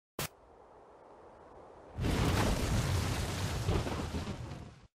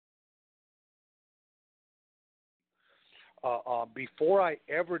before I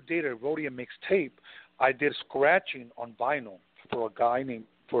ever did a Roadium mixtape, I did scratching on vinyl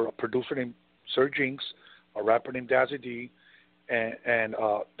for a producer named Sir Jinx, a rapper named Dazzy D, and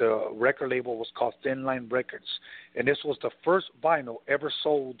the record label was called Thin Line Records, and this was the first vinyl ever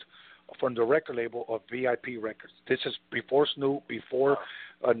sold from the record label of VIP Records. This is before Snoop, before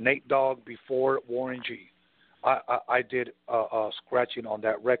Nate Dogg, before Warren G. I did scratching on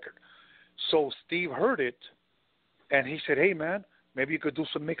that record. So Steve heard it, and he said, "Hey man, maybe you could do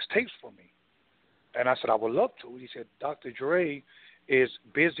some mixtapes for me." And I said, "I would love to." He said, "Dr. Dre is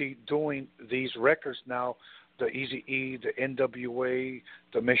busy doing these records now, the Eazy-E, the N.W.A,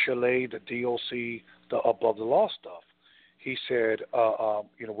 the Michelet, the DOC, the Above the Law stuff." He said, "Are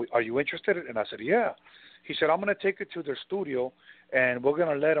you interested?" And I said, "Yeah." He said, "I'm going to take you to their studio, and we're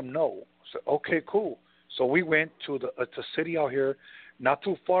going to let them know." I said, "Okay, cool." So we went to the city out here, not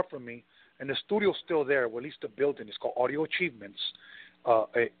too far from me, and the studio's still there, or at least the building. It's called Audio Achievements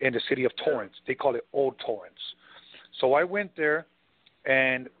in the city of Torrance. They call it Old Torrance. So I went there,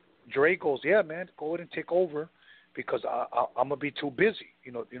 and Dre goes, "Yeah, man, go ahead and take over because I'm going to be too busy,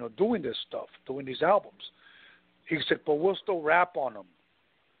 doing this stuff, doing these albums." He said, "But we'll still rap on them."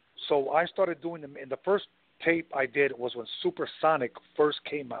 So I started doing them. And the first tape I did was when Supersonic first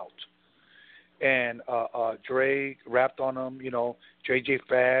came out. And Dre rapped on them, JJ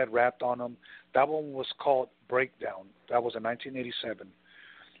Fad rapped on them. That one was called Breakdown. That was in 1987.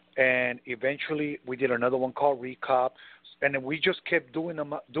 And eventually we did another one called Recop. And then we just kept doing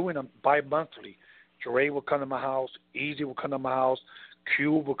them bi-monthly. Dre would come to my house. Eazy would come to my house.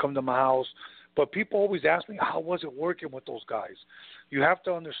 Cube would come to my house. But people always ask me, how was it working with those guys? You have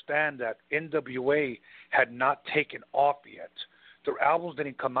to understand that N.W.A had not taken off yet. Their albums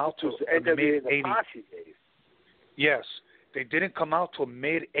didn't come out till mid-'80s. Yes, they didn't come out till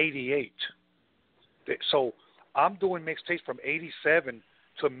mid-'88. So I'm doing mixtapes from 87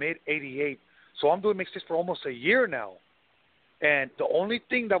 to mid-'88. So I'm doing mixtapes for almost a year now. And the only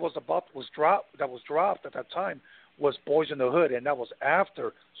thing that was dropped at that time was Boyz in the Hood, and that was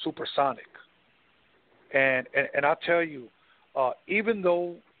after Supersonic. And I'll tell you, even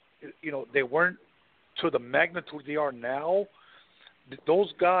though they weren't to the magnitude they are now,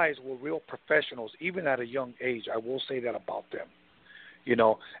 those guys were real professionals, even at a young age. I will say that about them.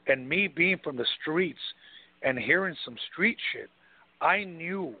 And me being from the streets and hearing some street shit, I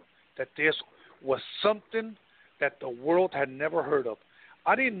knew that this was something that the world had never heard of.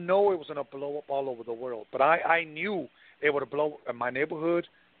 I didn't know it was going to blow up all over the world, but I knew it would blow up in my neighborhood,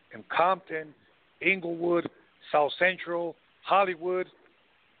 in Compton, Inglewood, South Central, Hollywood,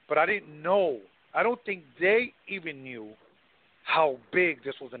 but I didn't know. I don't think they even knew how big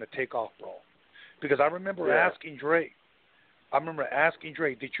this was going to take off, bro. Because I remember asking Dre,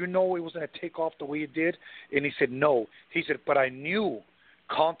 did you know it was going to take off the way it did? And he said, no. He said, but I knew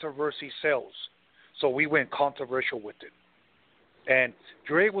controversy sells. So we went controversial with it. And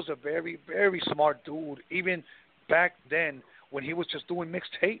Dre was a very, very smart dude, even back then when he was just doing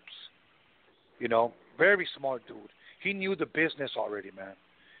mixtapes. Very smart dude. He knew the business already, man.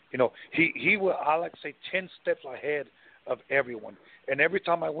 He was, I like to say, 10 steps ahead of everyone. And every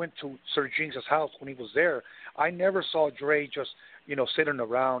time I went to Sir Jinx's house when he was there, I never saw Dre just, sitting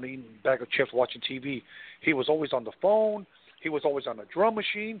around eating a bag of chips, watching TV. He was always on the phone. He was always on the drum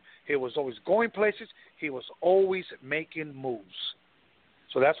machine. He was always going places. He was always making moves.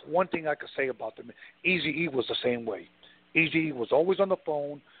 So that's one thing I could say about them. Eazy-E was the same way. Eazy-E was always on the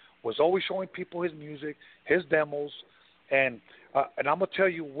phone, was always showing people his music, his demos, and I'm going to tell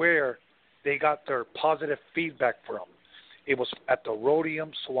you where they got their positive feedback from. It was at the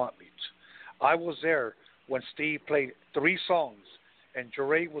Roadium Swamp Meet. I was there when Steve played 3 songs, and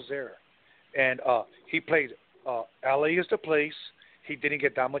Dre was there. And he played LA is the Place. He didn't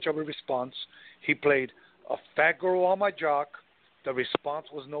get that much of a response. He played A Fat Girl on My Jock. The response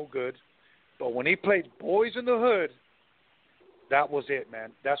was no good. But when he played Boyz in the Hood, that was it,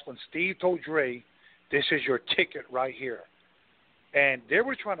 man. That's when Steve told Dre, this is your ticket right here. And they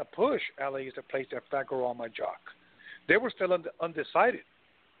were trying to push LA is the Place and Fat Girl on My Jock. They were still undecided.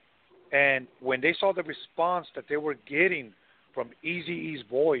 And when they saw the response that they were getting from Eazy-E's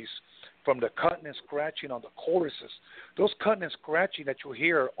voice, from the cutting and scratching on the choruses, those cutting and scratching that you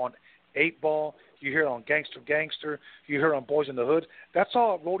hear on 8 Ball, you hear on Gangster Gangster, you hear on Boyz in the Hood, that's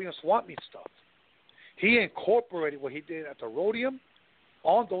all Roadium Swamp Meet stuff. He incorporated what he did at the Roadium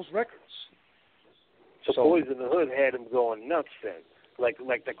on those records. So Boyz in the Hood had him going nuts then. Like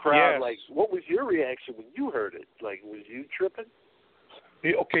the crowd, yes. like, what was your reaction when you heard it? Like, was you tripping?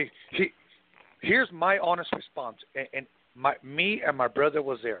 Okay, here's my honest response. And me and my brother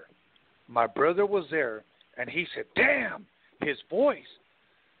was there. My brother was there, and he said, "Damn, his voice,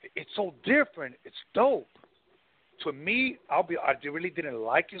 it's so different. It's dope." To me, I really didn't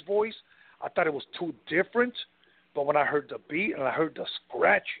like his voice. I thought it was too different. But when I heard the beat and I heard the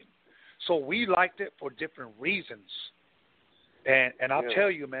scratching, so we liked it for different reasons. And I'll tell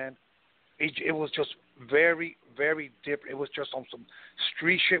you, man, it was just very, very different. It was just on some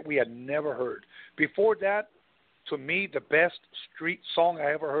street shit we had never heard. Before that, to me, the best street song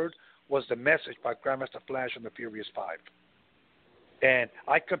I ever heard was The Message by Grandmaster Flash and the Furious Five. And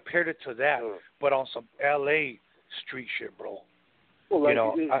I compared it to that, but on some L.A. street shit, bro. Well, like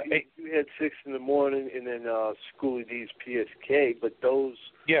you had 6 in the morning and then Schoolie D's PSK, but those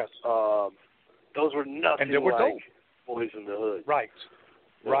were nothing and they were like dope. Boyz in the Hood.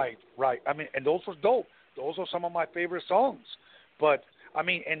 Right. I mean, and those were dope. Those are some of my favorite songs. But I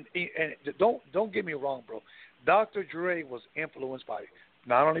mean, and don't get me wrong, bro. Dr. Dre was influenced by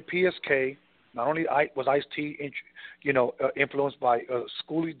not only PSK, not only was Ice-T, influenced by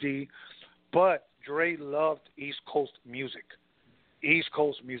Schoolie D, but Dre loved East Coast music. East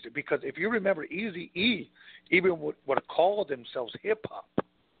Coast music, because if you remember, Eazy-E even would call themselves hip hop,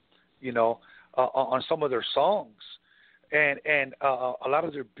 on some of their songs, and a lot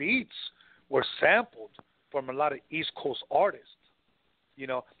of their beats were sampled from a lot of East Coast artists.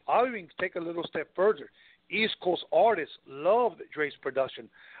 I'll even take a little step further. East Coast artists loved Dre's production.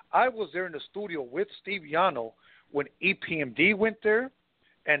 I was there in the studio with Steve Yano when EPMD went there,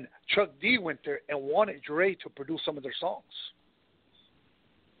 and Chuck D went there and wanted Dre to produce some of their songs.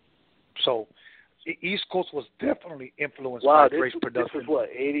 So, East Coast was definitely influenced by Dre's production. This was what,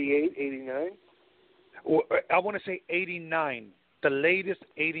 88, 89? Well, I want to say 89, the latest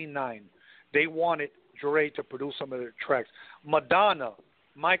 89. They wanted Dre to produce some of their tracks. Madonna,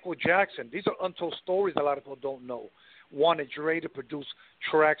 Michael Jackson, these are untold stories a lot of people don't know, wanted Dre to produce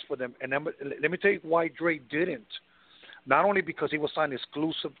tracks for them. And let me tell you why Dre didn't. Not only because he was signed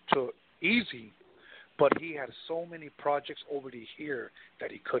exclusive to Eazy, but he had so many projects over the year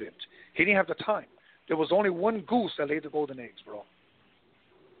that he couldn't. He didn't have the time. There was only one goose that laid the golden eggs, bro.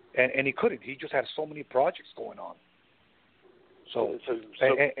 And he couldn't. He just had so many projects going on. So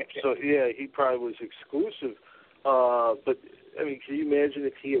yeah, he probably was exclusive. But, I mean, can you imagine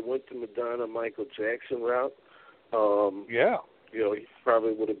if he had went the Madonna, Michael Jackson route? Yeah. He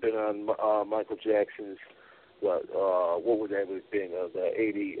probably would have been on Michael Jackson's, what would that have been?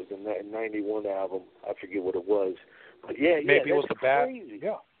 The 91 album. I forget what it was. But maybe it was the crazy.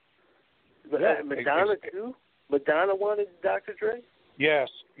 Yeah. But Madonna too. Madonna wanted Dr. Dre. Yes,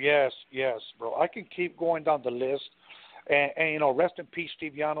 bro. I can keep going down the list, and rest in peace,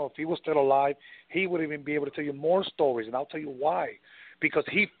 Steve Yano. If he was still alive, he would even be able to tell you more stories, and I'll tell you why. Because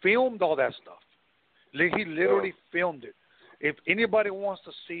he filmed all that stuff. He literally filmed it. If anybody wants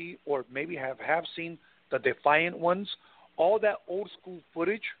to see, or maybe have seen the Defiant ones, all that old school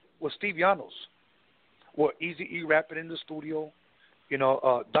footage was Steve Yano's. Where Eazy-E rapping in the studio,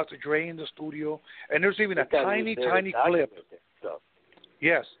 Dr. Dre in the studio, and there's even a tiny clip.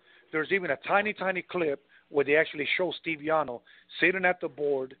 Yes, there's even a tiny clip where they actually show Steve Yano sitting at the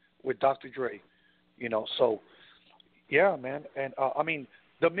board with Dr. Dre. So yeah, man, and I mean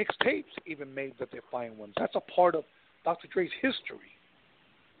the mixtapes even made the Defiant ones. That's a part of Dr. Dre's history.